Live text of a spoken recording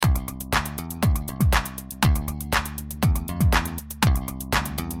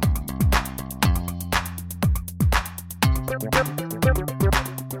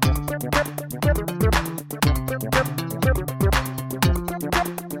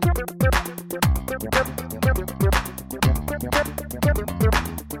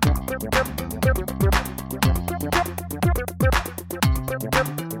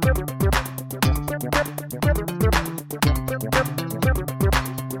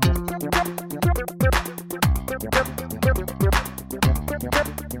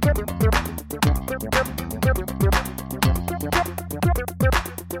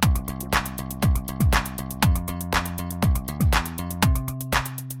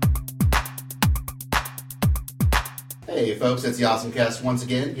Hey folks, it's the OSMcast once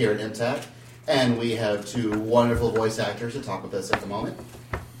again here at MTAC, and we have two wonderful voice actors to talk with us at the moment.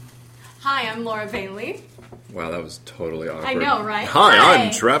 Hi, I'm Laura Bailey. Wow, that was totally awkward. I know, right? Hi,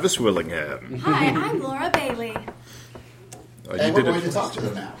 I'm Travis Willingham. Hi, I'm Laura Bailey. And we're going to talk to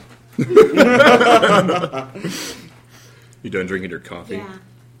them now. You done drinking your coffee? Yeah.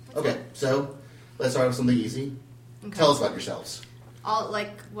 Okay, so let's start with something easy. Okay. Tell us about yourselves. All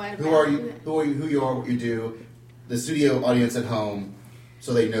like what? Who are you? Who you are? What you do? The studio audience at home,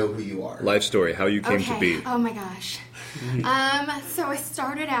 so they know who you are. Life story, how you came to be. Oh my gosh. So I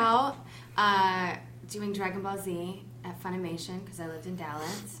started out doing Dragon Ball Z at Funimation because I lived in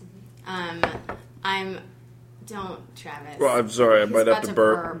Dallas. Don't, Travis. Well, I'm sorry, I He's might have about to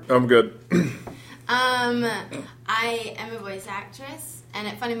burp. I'm good. I am a voice actress, and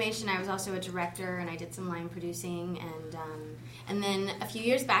at Funimation I was also a director, and I did some line producing, and then a few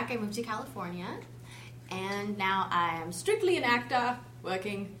years back I moved to California, and now I am strictly an actor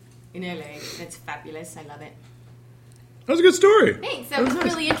working in LA. It's fabulous. I love it. That was a good story. Thanks. That was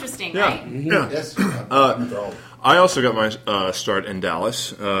really interesting, Yeah. right? Yeah. Yes. I also got my start in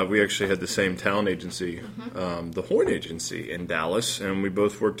Dallas. We actually had the same talent agency, the Horn Agency in Dallas, and we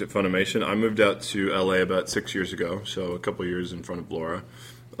both worked at Funimation. I moved out to LA about 6 years ago, so a couple years in front of Laura.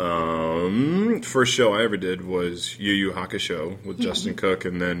 First show I ever did was Yu Yu Hakusho with Justin Cook,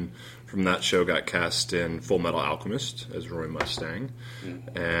 and then from that show got cast in Full Metal Alchemist as Roy Mustang.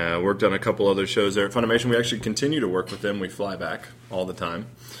 Worked on a couple other shows there at Funimation. We actually continue to work with them. We fly back all the time.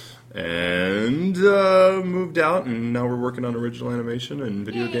 And moved out, and now we're working on original animation and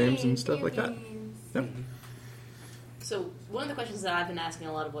video games and stuff like that. Yep. So one of the questions that I've been asking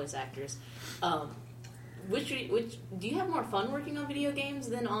a lot of voice actors, which do you have more fun working on video games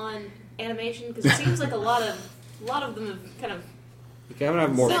than on animation? Because it seems like a lot of them have kind of. You kind of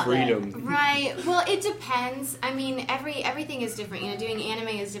have more freedom. Right. Well, it depends. I mean, everything is different. You know, doing anime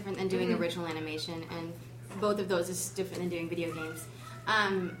is different than doing original animation, and both of those is different than doing video games.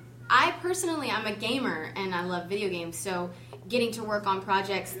 I personally, I'm a gamer, and I love video games, so getting to work on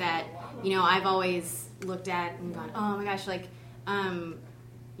projects that, you know, I've always looked at and gone, oh my gosh, like,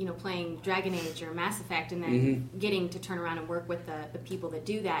 you know, playing Dragon Age or Mass Effect, and then getting to turn around and work with the people that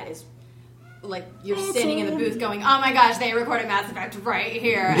do that is, like, you're sitting in the booth going, oh my gosh, they recorded Mass Effect right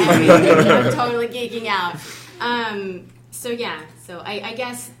here, and I'm totally geeking out. So I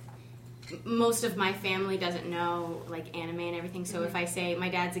guess most of my family doesn't know, like, anime and everything, so if I say, my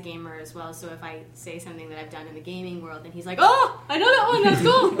dad's a gamer as well, so if I say something that I've done in the gaming world, then he's like, oh, I know that one, that's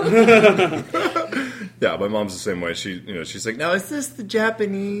cool. Yeah, my mom's the same way. She's like, now is this the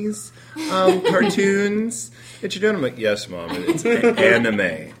Japanese cartoons that you're doing? I'm like, yes, Mom, it's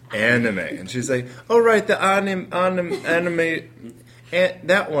anime, and she's like, oh right, the anime,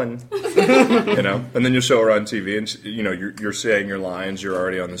 that one, you know, and then you'll show her on TV, and you're saying your lines, you're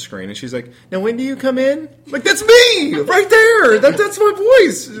already on the screen, and she's like, now when do you come in? I'm like, that's me, right there, that's my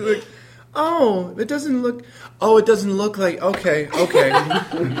voice. She's like, it doesn't look like, okay.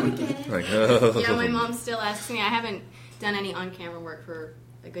 Like, Yeah, my mom still asks me. I haven't done any on-camera work for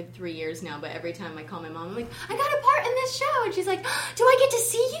a good 3 years now, but every time I call my mom, I'm like, I got a part in this show, and she's like, do I get to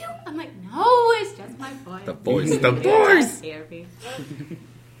see you? I'm like, no, it's just my voice. The voice. Therapy.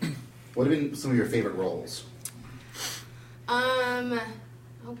 What have been some of your favorite roles? Oh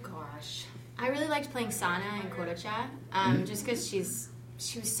gosh, I really liked playing Sana in Koro-cha, just because she was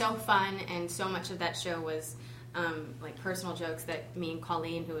so fun, and so much of that show was like personal jokes that me and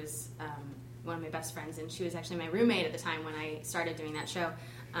Colleen, who was one of my best friends, and she was actually my roommate at the time when I started doing that show.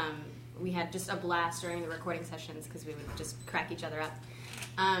 We had just a blast during the recording sessions because we would just crack each other up.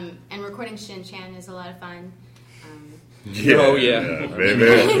 And recording Shin-chan is a lot of fun. Baby.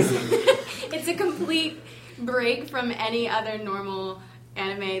 It's a complete break from any other normal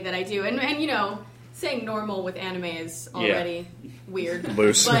anime that I do. And you know, saying normal with anime is already weird.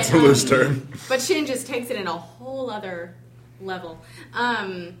 Loose. But, it's a loose term. But Shin just takes it in a whole other level.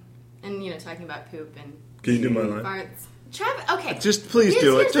 And, you know, talking about poop and Can you do my line? farts. Okay. Just please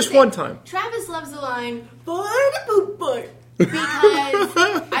do it. Here's Just the thing. one time. Travis loves the line, fart a poop fart. Because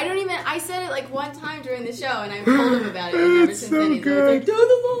I said it like one time during the show, and I told him about it, and ever since then he's always like, do the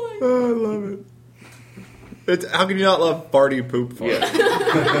line. Oh, I love it. How can you not love farty poop fart?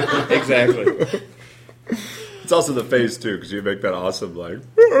 Yeah. Exactly. It's also the face, too, because you make that awesome, like,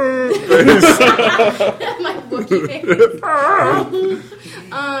 My Wookiee face.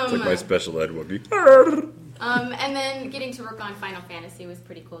 it's like my special ed Wookiee. And then getting to work on Final Fantasy was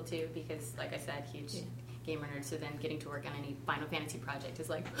pretty cool, too, because, like I said, huge gamer nerd, so then getting to work on any Final Fantasy project is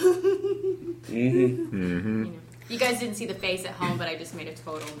like, you know. You guys didn't see the face at home, but I just made a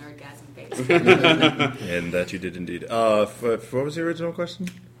total nerdgasm face. And that you did indeed. What was the original question?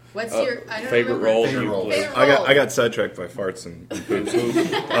 What's your I don't favorite remember. role? Favorite role. Favorite I got sidetracked by farts and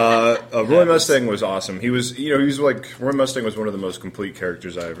poop. Roy Mustang was awesome. He was like Roy Mustang was one of the most complete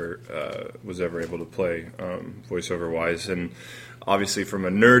characters I was ever able to play, voiceover wise, and obviously from a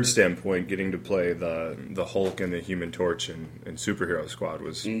nerd standpoint, getting to play the Hulk and the Human Torch and Superhero Squad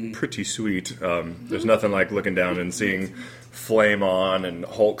was pretty sweet. There's nothing like looking down and seeing Flame on and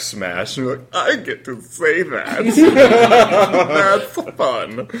Hulk smash. And you're like, I get to say that. That's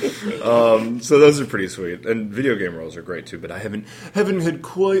fun. So those are pretty sweet. And video game roles are great too, but I haven't had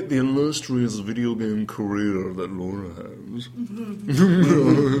quite the illustrious video game career that Laura has.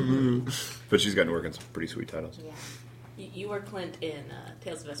 But she's gotten to work on some pretty sweet titles. Yeah. You were Clint in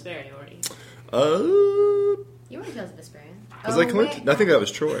Tales of Vesperia, weren't you? You were in Tales of Vesperia. Was I Clint? I think that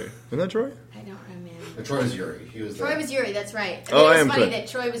was Troy. Wasn't that Troy? I don't remember. But Troy was Yuri. He was Troy was Yuri, that's right. Oh, I it am was funny Clint.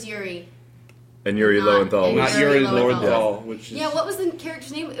 that Troy was Yuri. And Yuri Not- Lowenthal and was... Not Yuri Yuri Lowenthal. Lowenthal, which is... Yeah, what was the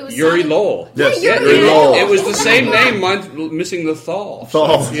character's name? It was Yuri some- Lowell. Yes, Yeah, Yuri Yuri Lowell. Lowell. It was the same name, mine's missing the Thal.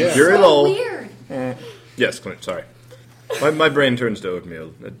 Thal. Yeah. Yuri So Lowell. weird. Yes, Clint, sorry. My brain turns to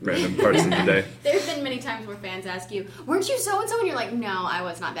oatmeal at random parts of the day. There's been many times where fans ask you, weren't you so-and-so? And you're like, no, I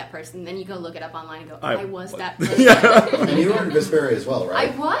was not that person. Then you go look it up online and go, I was that person. And you were in Vesperia as well,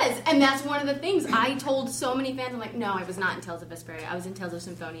 right? I was. And that's one of the things. I told so many fans, I'm like, no, I was not in Tales of Vesperia. I was in Tales of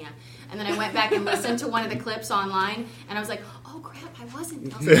Symphonia. And then I went back and listened to one of the clips online, and I was like, oh, crap, I was in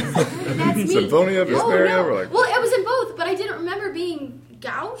Tales of Vesperia. That's me. Symphonia, Vesperia, Oh, no. we're like- Well, I was in both, but I didn't remember being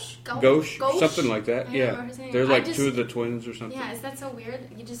Gauche? Gauche, something like that. I don't Yeah, remember his name. they're I like just- two of the twins or something. Yeah, is that so weird?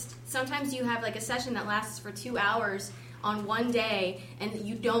 Sometimes you have like a session that lasts for 2 hours on one day, and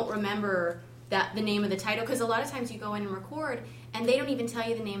you don't remember the name of the title, because a lot of times you go in and record, and they don't even tell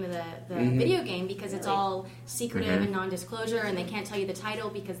you the name of the video game, because it's all secretive and non-disclosure, and they can't tell you the title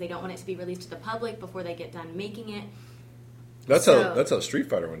because they don't want it to be released to the public before they get done making it. That's So- how Street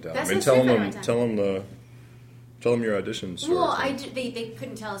Fighter went down. That's I mean, how Street Fighter went down. tell them your auditions. Well, they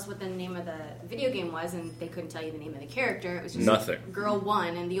couldn't tell us what the name of the video game was, and they couldn't tell you the name of the character. It was just Nothing. Girl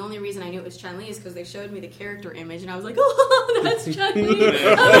 1, and the only reason I knew it was Chun-Li is because they showed me the character image, and I was like, oh, that's Chun-Li.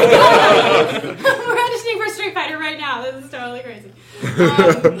 Oh my god! We're auditioning for Street Fighter right now. This is totally crazy.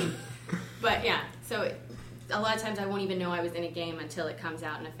 But yeah, so a lot of times I won't even know I was in a game until it comes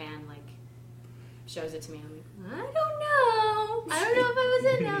out and a fan shows it to me. I'm like, I don't know if I was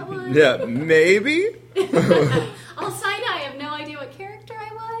in that one. Yeah, maybe. I'll sign. I have no idea what character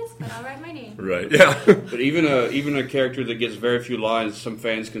I was, but I'll write my name. Right. Yeah. But even a character that gets very few lines, some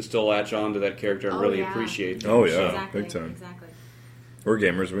fans can still latch on to that character and Oh, really yeah. appreciate them. Oh yeah, Exactly. big time. Exactly. We're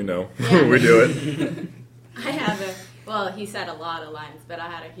gamers. We know. Yeah. We do it. I have he said a lot of lines, but I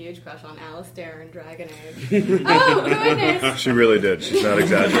had a huge crush on Alistair in Dragon Age. Oh, goodness. She really did. She's not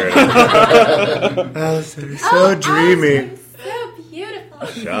exaggerating. Alistair, so dreamy. Alistair, so beautiful.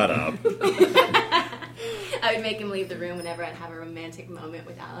 Shut up. I would make him leave the room whenever I'd have a romantic moment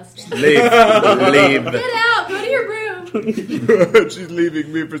with Alistair. Leave. Get out! Go to your room! She's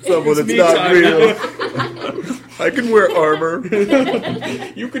leaving me for someone It's that's me not time. real. I can wear armor.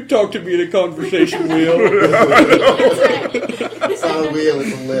 You could talk to me in a conversation wheel. That's right. It's not a wheel,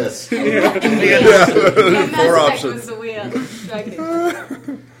 it's a list. Yeah, Mass Four Effect options. was the wheel. Dragon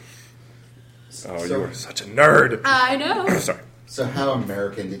Age. Oh, you are such a nerd. I know. Sorry. So how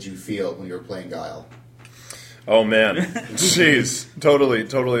American did you feel when you were playing Guile? Oh man, jeez,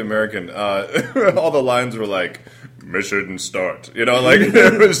 totally American. All the lines were like "mission start," it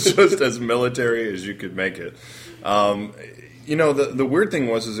was just as military as you could make it. The weird thing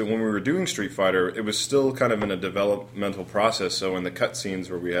was that when we were doing Street Fighter, it was still kind of in a developmental process. So in the cutscenes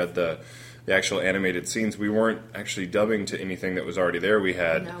where we had the actual animated scenes, we weren't actually dubbing to anything that was already there. We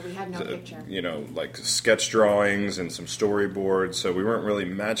had no picture. Like sketch drawings and some storyboards. So we weren't really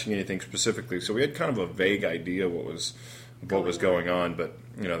matching anything specifically. So we had kind of a vague idea what was going on. But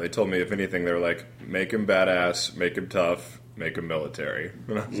they told me if anything, they were like, make him badass, make him tough, make him military.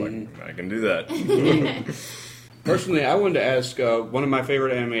 And I was like, I can do that. Personally, I wanted to ask, one of my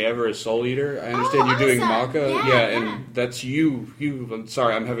favorite anime ever is Soul Eater. I understand you're doing awesome. Maka. Yeah. And that's you. I'm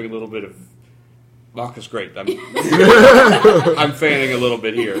sorry, I'm having a little bit of... Maka's great. I'm fanning a little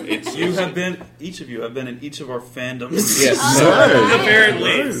bit here. Each of you have been in each of our fandoms. Yes.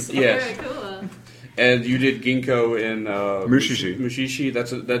 Apparently. Yes. Very cool. And you did Ginkgo in Mushishi. Mushishi.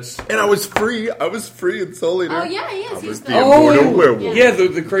 That's. And I was free in Soul Eater. Oh, yeah, he is. I was He's the immortal werewolf. Yeah,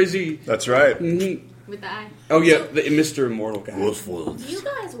 the crazy. That's right. Mhm. with the eye. Oh yeah, the Mr. Immortal guy. Do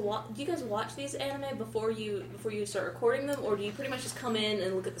you guys watch these anime before you start recording them, or do you pretty much just come in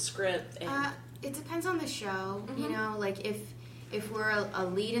and look at the script? And... It depends on the show. You know, like if we're a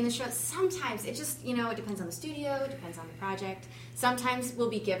lead in the show, sometimes it just, it depends on the studio, it depends on the project. Sometimes we'll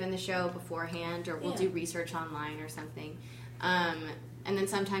be given the show beforehand, or we'll do research online or something. And then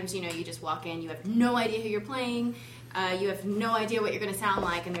sometimes, you just walk in, you have no idea who you're playing, you have no idea what you're going to sound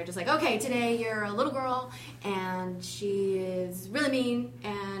like, and they're just like, okay, today you're a little girl, and she is really mean,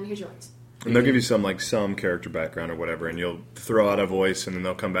 and here's your lines. And they'll give you some character background or whatever, and you'll throw out a voice, and then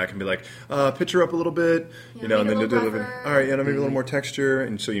they'll come back and be like, pitch her up a little bit, and then they'll do all right, maybe a little more texture,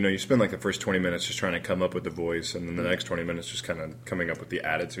 and so, you spend the first 20 minutes just trying to come up with the voice, and then the next 20 minutes just kind of coming up with the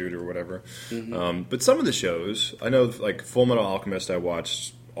attitude or whatever. But some of the shows, I know, Full Metal Alchemist I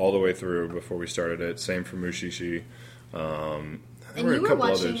watched all the way through before we started it, same for Mushishi. And you were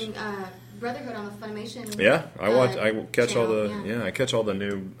watching Brotherhood on the Funimation. Yeah, I catch channel, all the I catch all the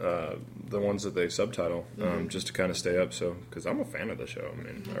new the ones that they subtitle just to kind of stay up. Because I'm a fan of the show. I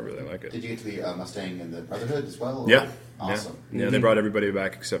mean, I really like it. Did you get to the Mustang and the Brotherhood as well? Yeah, awesome. Yeah, they brought everybody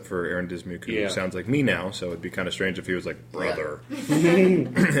back except for Aaron Dismuke, who sounds like me now. So it'd be kind of strange if he was like brother.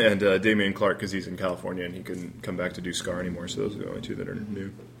 And Damian Clark, because he's in California and he couldn't come back to do Scar anymore. So those are the only two that are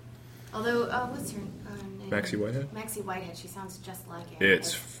new. Although, what's her name? Maxie Whitehead. Maxie Whitehead. She sounds just like Aaron.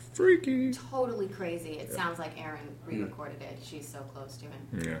 It's freaky. Totally crazy. It sounds like Aaron re-recorded it. She's so close to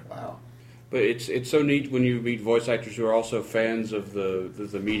him. Yeah. Wow. But it's so neat when you meet voice actors who are also fans of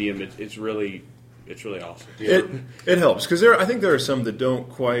the medium. It's really awesome. It helps because I think there are some that don't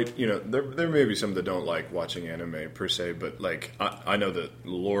quite, there may be some that don't like watching anime per se, but I know that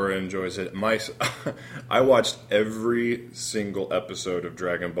Laura enjoys it. I watched every single episode of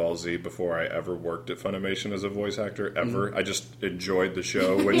Dragon Ball Z before I ever worked at Funimation as a voice actor ever. I just enjoyed the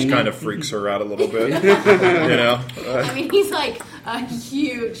show, which kind of freaks her out a little bit. I mean, he's like a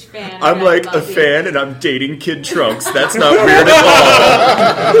huge fan. I'm like a fan, and I'm dating Kid Trunks. That's not weird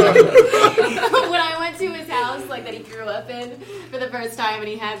at all. When I went to his house, that he grew up in for the first time, and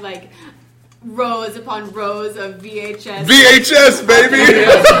he had rows upon rows of VHS. VHS, baby!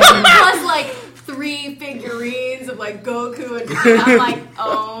 Plus 3 figurines of Goku and I'm like,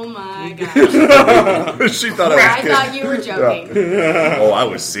 oh my gosh. She thought I thought you were joking. Oh, I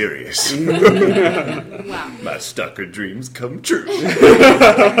was serious. Wow. My stalker dreams come true.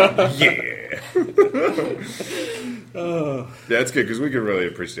 Yeah. That's good because we can really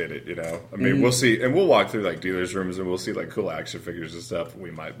appreciate it, I mean, we'll see, and we'll walk through dealers' rooms and we'll see cool action figures and stuff.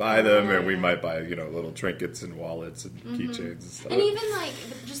 We might buy them, and we might buy little trinkets and wallets and keychains and stuff. And even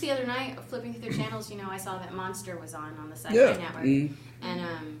just the other night, flipping through their channels, I saw that Monster was on the Sci-Fi Network, and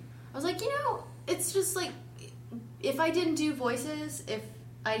I was like, it's just if I didn't do voices, if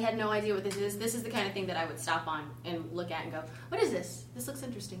I had no idea what this is the kind of thing that I would stop on and look at and go, what is this? This looks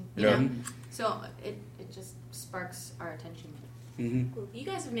interesting. You know? So it just sparks our attention. Well, you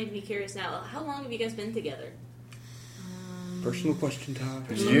guys have made me curious now. How long have you guys been together? Personal question time.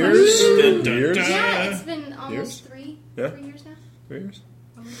 Years? Yeah, it's been almost 3 years now. 3 years.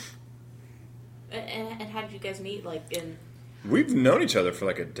 And how did you guys meet? We've known each other for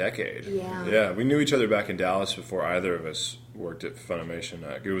a decade. Yeah. Yeah, we knew each other back in Dallas before either of us worked at Funimation.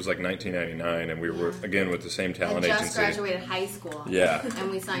 It was 1999, and we were, again, with the same talent agency. I just graduated high school. Yeah.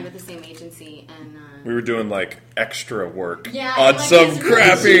 And we signed with the same agency. And we were doing, extra work on some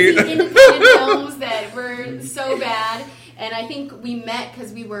crappy... Really independent films that were so bad. And I think we met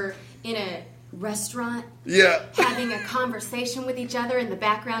because we were in a restaurant having a conversation with each other in the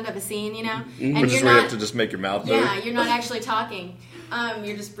background of a scene, And Which is where you have to just make your mouth move. Yeah, you're not actually talking.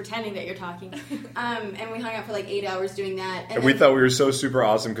 You're just pretending that you're talking. And we hung out for 8 hours doing that. And we thought we were so super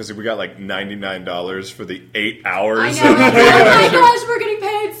awesome because we got $99 for the 8 hours. I know. Oh my gosh, we're getting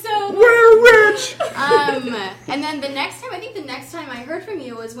paid so much. We're rich. And then the next time I heard from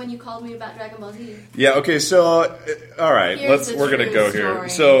you was when you called me about Dragon Ball Z. Yeah, okay, so all right, we're going to go here.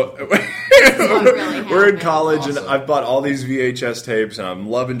 So we're in college and I've bought all these VHS tapes and I'm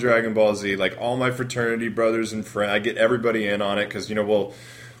loving Dragon Ball Z, all my fraternity brothers and friends. I get everybody in on it because we'll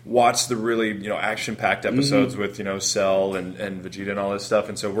watch the really action-packed episodes with Cell and Vegeta and all this stuff,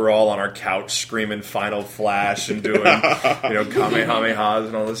 and so we're all on our couch screaming Final Flash and doing Kamehamehas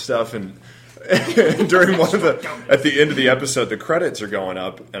and all this stuff, and during at the end of the episode, the credits are going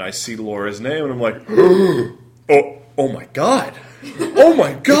up, and I see Laura's name, and I'm like, oh my god. Oh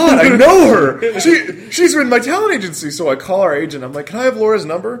my god, I know her! She's in my talent agency, so I call our agent. I'm like, can I have Laura's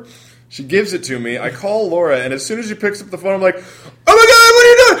number? She gives it to me. I call Laura, and as soon as she picks up the phone, I'm like, oh my god, what are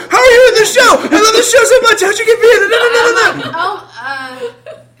you doing? How are you in this show? I love this show so much. How'd you get me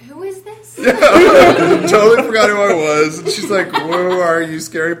in? Who is this? Totally forgot who I was. And she's like, who are you,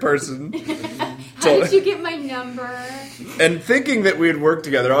 scary person? How did you get my number? And thinking that we had worked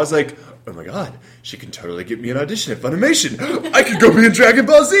together, I was like, oh my god, she can totally get me an audition at Funimation. I could go be in Dragon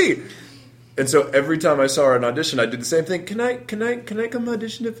Ball Z. And so every time I saw her in audition, I did the same thing. Can I come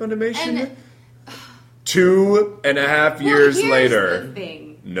audition at Funimation? And 2.5 years here's later. The thing.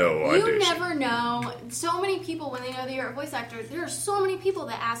 No audition. You never know. So many people, when they know that you're a voice actor, there are so many people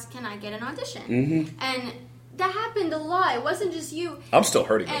that ask, can I get an audition? Mm-hmm. And that happened a lot. It wasn't just you. I'm still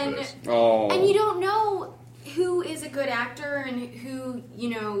hurting over this. And you don't know who is a good actor and who,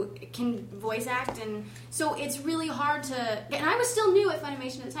 can voice act. And so it's really hard to... And I was still new at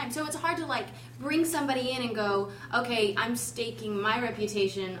Funimation at the time. So it's hard to, bring somebody in and go, okay, I'm staking my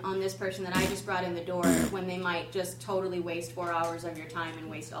reputation on this person that I just brought in the door when they might just totally waste 4 hours of your time and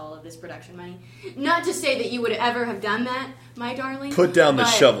waste all of this production money. Not to say that you would ever have done that, my darling. Put down the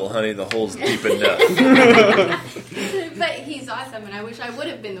shovel, honey. The hole's deep enough. But he's awesome, and I wish I would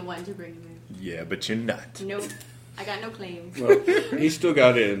have been the one to bring him in. Yeah, but you're not. Nope. I got no claim. Well, he still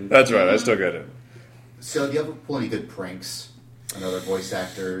got in. That's right. I still got in. So, do you ever pull any good pranks on other voice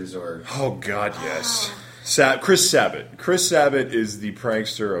actors or? Oh God, yes. Chris Sabat. Chris Sabat is the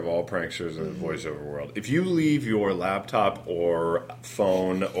prankster of all pranksters in the voiceover world. If you leave your laptop or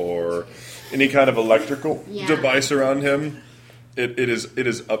phone or any kind of electrical device around him, it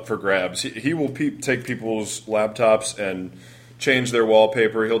is up for grabs. He will take people's laptops and change their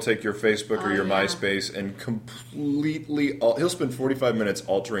wallpaper. He'll take your Facebook or your MySpace and completely... He'll spend 45 minutes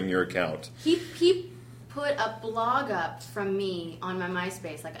altering your account. He put a blog up from me on my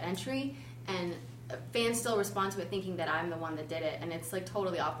MySpace, like an entry, and fans still respond to it thinking that I'm the one that did it, and it's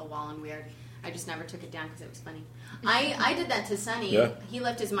totally off the wall and weird. I just never took it down because it was funny. I did that to Sonny. Yeah. He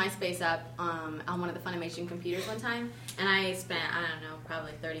left his MySpace up on one of the Funimation computers one time, and I spent,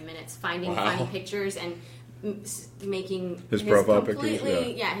 probably 30 minutes finding funny pictures and making his profile pictures.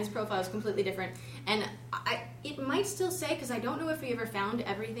 His profile is completely different, and it might still say, because I don't know if he ever found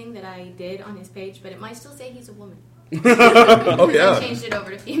everything that I did on his page, but it might still say he's a woman. Oh yeah, I changed it over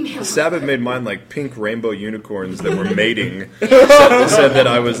to female. Sabbath made mine pink rainbow unicorns that were mating. said that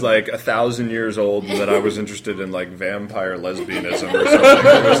I was 1,000 years old and that I was interested in vampire lesbianism or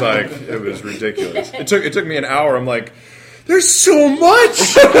something. It was ridiculous. It took me an hour. I'm like, there's so much.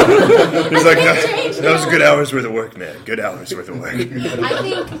 He's like, that was good hours worth of work, man. Good hours worth of work. I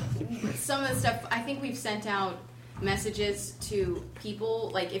think some of the stuff, we've sent out messages to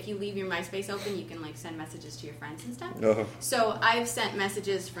people. If you leave your MySpace open, you can send messages to your friends and stuff. Uh-huh. So I've sent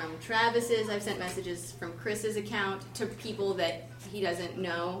messages from Travis's, I've sent messages from Chris's account to people that he doesn't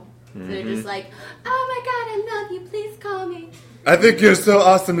know. Mm-hmm. They're just oh my god, I love you, please call me. I think you're so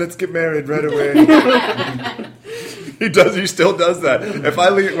awesome, let's get married right away. He still does that. If I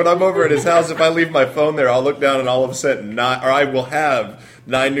leave, when I'm over at his house, if I leave my phone there, I'll look down and all of a sudden, I will have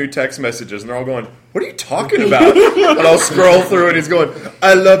 9 new text messages, and they're all going, what are you talking about? And I'll scroll through, and he's going,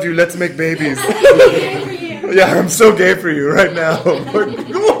 I love you, let's make babies. Yeah, I'm so gay for you right now. What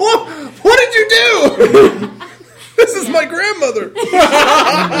did you do? This is my grandmother.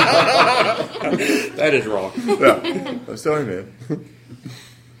 That is wrong. Yeah. I'm sorry, man.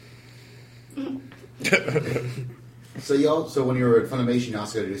 So when you were at Funimation, you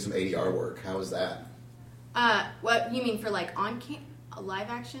also got to do some ADR work. How was that? What you mean for live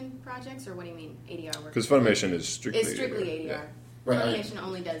action projects, or what do you mean ADR work? Because Funimation is strictly ADR. Yeah. Right. Funimation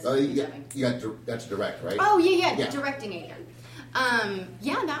only does. You got to direct, right? Oh yeah, directing ADR.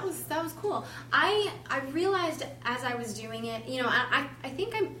 That was cool. I realized as I was doing it, I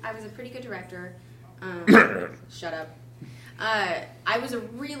think I was a pretty good director. Shut up. I was a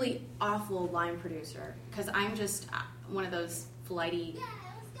really awful line producer because I'm just one of those flighty. Yeah,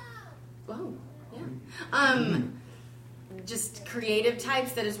 let's go. Whoa, yeah. Just creative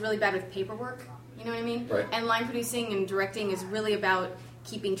types that is really bad with paperwork. You know what I mean? Right. And line producing and directing is really about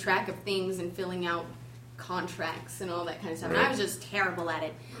keeping track of things and filling out contracts and all that kind of stuff. Right. And I was just terrible at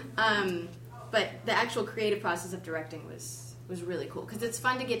it. But the actual creative process of directing was really cool because it's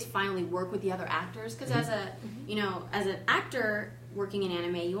fun to get to finally work with the other actors. Because as an actor working in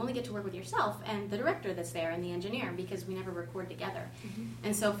anime, you only get to work with yourself and the director that's there and the engineer because we never record together. Mm-hmm.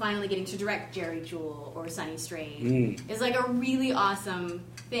 And so finally getting to direct Jerry Jewell or Sunny Strayed is a really awesome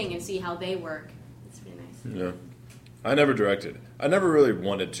thing and see how they work. It's really nice. Yeah. I never directed. I never really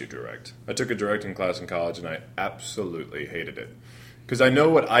wanted to direct. I took a directing class in college and I absolutely hated it. Because I know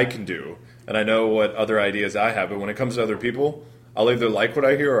what I can do and I know what other ideas I have, but when it comes to other people, I'll either like what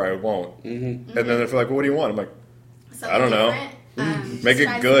I hear or I won't. Mm-hmm. And then they're like, well, what do you want? I'm like, something I don't know. Make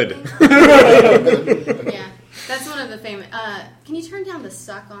it good. Yeah. That's one of the famous. Can you turn down the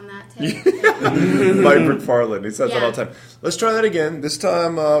suck on that tape? Mike McFarland. He says that Yeah. all the time. Let's try that again. This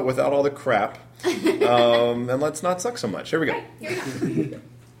time without all the crap. And let's not suck so much. Here we go. Right, here we go.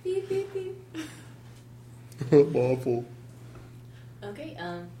 Beep, beep, beep. Awful. Okay.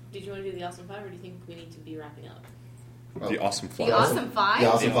 Did you want to do the awesome five, or do you think we need to be wrapping up? The awesome The fly. Awesome Five? The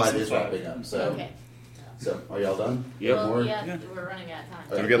Awesome The Five Awesome is Five. wrapping up. So, Okay. are y'all done? Yep. Well, More? yeah, Yeah. we're running out of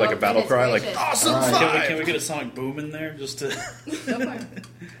time. Can we get like a Oh, battle goodness cry? Like, gracious. awesome All right. fly! Can we get a sonic boom in there just to? Go for it.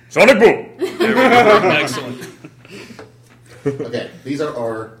 Sonic boom! Excellent. Okay, these are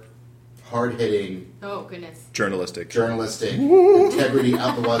our hard-hitting, Oh, goodness. Journalistic. journalistic, integrity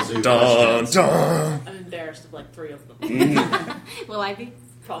out the wazoo Dun, questions. dun. I'm embarrassed of like 3 of them. Will I be?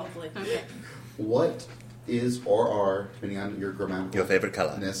 Probably. Okay. What is or are, depending on your grammatical Your favorite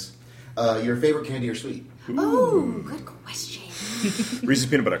color? your favorite candy or sweet? Oh, good question. Reese's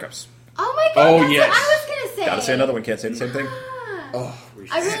Peanut Butter Cups. Oh my god, Oh, that's yes. what I was going to say. Gotta say another one. Can't say the same thing. Ah. Oh,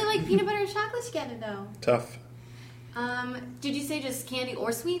 I really like peanut butter and chocolate together, though. Tough. Did you say just candy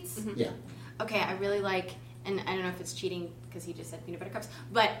or sweets? Yeah. Okay, I really like, and I don't know if it's cheating because he just said peanut butter cups,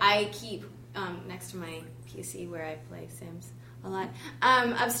 but I keep next to my PC where I play Sims a lot.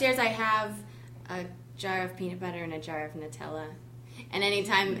 Upstairs, I have a jar of peanut butter and a jar of Nutella. And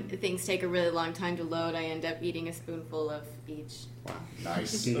anytime things take a really long time to load, I end up eating a spoonful of each. Wow.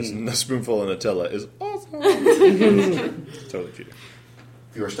 Nice. A spoonful of Nutella is awesome. Totally cheating.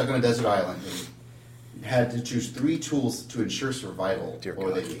 If you were stuck on a desert island and you had to choose 3 tools to ensure survival, Dear what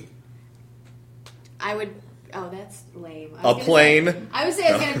would God. they be? I would. Oh, that's lame. A plane. I would say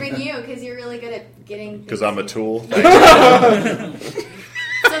I was going to bring you because you're really good at getting. Because I'm a tool.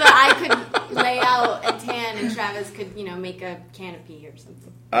 So that I could lay out a tan and Travis could, make a canopy or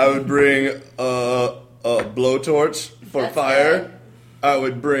something. I would bring a blowtorch for That's fire. good. I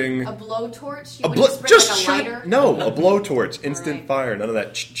would bring A blowtorch? You a wouldn't just bring like a lighter? No, a blowtorch. Instant Alright. fire. None of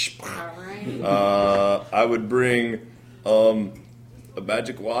that. Alright. I would bring a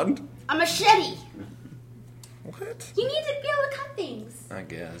magic wand. A machete. What? You need to be able to cut things. I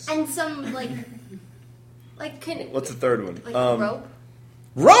guess. And some, What's the third one? rope.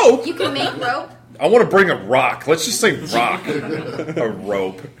 Rope? You can make rope. I want to bring a rock. Let's just say rock. A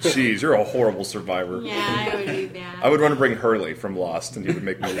rope. Jeez, you're a horrible survivor. Yeah, I would do that. I would want to bring Hurley from Lost, and he would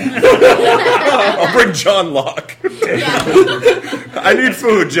make me laugh. I'll bring John Locke. Yeah. I need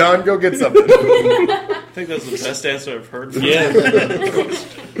food, John. Go get something. I think that's the best answer I've heard. yeah.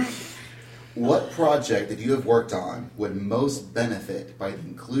 What project that you have worked on would most benefit by the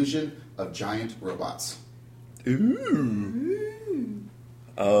inclusion of giant robots? Ooh.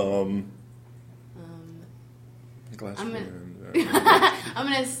 Glass I'm room. I'm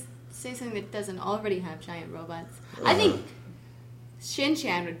going to say something that doesn't already have giant robots. I think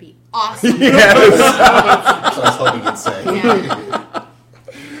Shin-Chan would be awesome. Yes, That's what I was hoping you'd say. Yeah.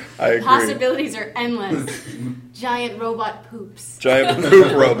 I agree. Possibilities are endless. Giant robot poops. Giant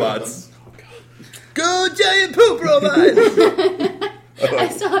poop robots. Go giant poop robots! I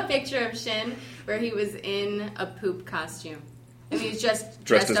saw a picture of Shin where he was in a poop costume. And he was just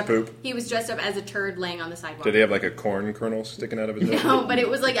Dressed as up. poop? He was dressed up as a turd laying on the sidewalk. Did he have like a corn kernel sticking out of his head? No, but it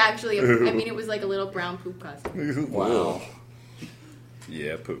was like actually, it was like a little brown poop costume. Wow.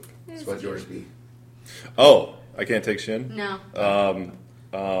 Yeah, poop. So what'd yours be? Oh, I can't take Shin? No.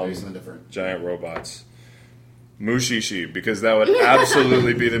 Maybe something different. Giant robots. Mushishi, because that would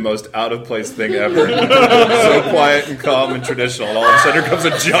absolutely be the most out of place thing ever. So quiet and calm and traditional, and all of a sudden here comes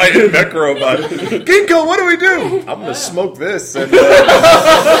a giant mech robot. Ginkgo, what do we do? I'm gonna smoke this and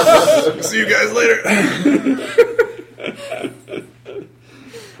see you guys later.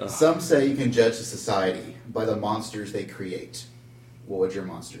 Some say you can judge a society by the monsters they create. What would your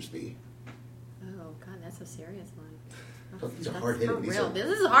monsters be? Oh, God, that's a serious one. These are That's hard-hitting. for These real. are-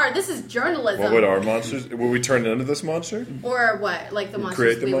 This is hard. This is journalism. What would our monsters? Will we turn into this monster? Or what? Like the We'd monsters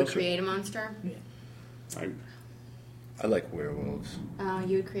create the we would monster? create a monster? I like werewolves.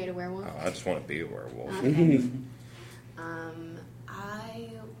 You would create a werewolf? Oh, I just want to be a werewolf. Okay. I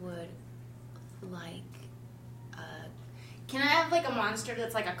would like. Can I have like a monster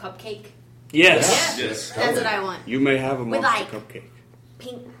that's like a cupcake? Yes. Yes. That's what I want. You may have a With, monster like- cupcake.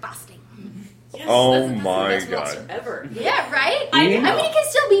 Pink frosting. Yes, Oh that's my the best monster God. ever. Yeah, right? I mean, it can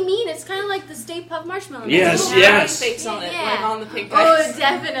still be mean. It's kind of like the Stay Puft Marshmallow. Yes, Man. yes. Fakes on it, Yeah. like on the pink Oh, ice.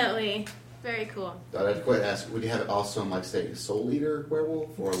 definitely. Very cool. I'd quite ask, would you have it also like, say, Soul Eater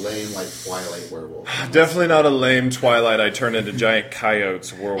werewolf or lame, like, Twilight werewolf? Definitely not a lame Twilight. I turn into giant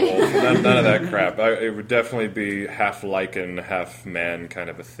coyotes werewolf. None of that crap. It would definitely be half lichen, half man kind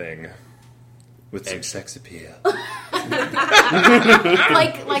of a thing. With some sex appeal. Like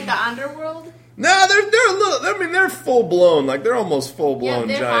the underworld? No, they're a little. I mean, they're full blown. Like they're almost full blown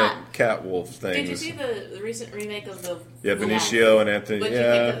they're giant hot. cat wolf things. Did you see the recent remake of the? Yeah, Benicio and Anthony. What did you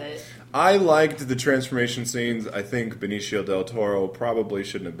think of it? I liked the transformation scenes. I think Benicio del Toro probably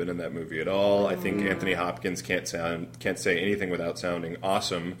shouldn't have been in that movie at all. I think Anthony Hopkins can't say anything without sounding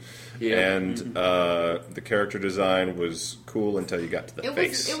awesome. Yeah. And the character design was cool until you got to the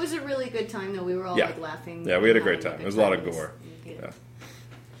face. It was a really good time though. We were all Yeah. like laughing. Yeah, we had a and great having time. good It was a lot of times. gore. Yeah. Yeah.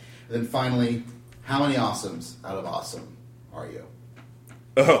 Then finally, how many awesomes out of awesome are you?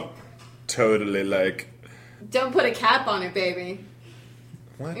 Oh, totally like. Don't put a cap on it, baby.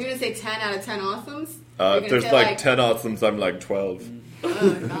 What? You're gonna say 10 out of 10 awesomes? You're gonna There's say, like 10 awesomes, I'm like 12.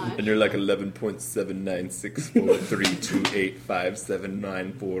 Oh gosh. And you're like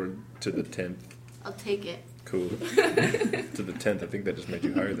 11.7964328579 to the 10th. I'll take it. Cool. To the 10th, I think that just made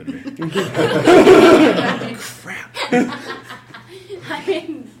you higher than me. Crap.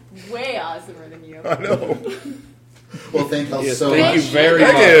 I'm way awesomer than you. I know. Well, thank you Yes, so thank much. you very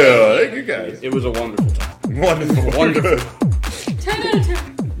Thank much. you. Thank you guys. It was a wonderful time. Wonderful. Wonderful. 10 out of 10.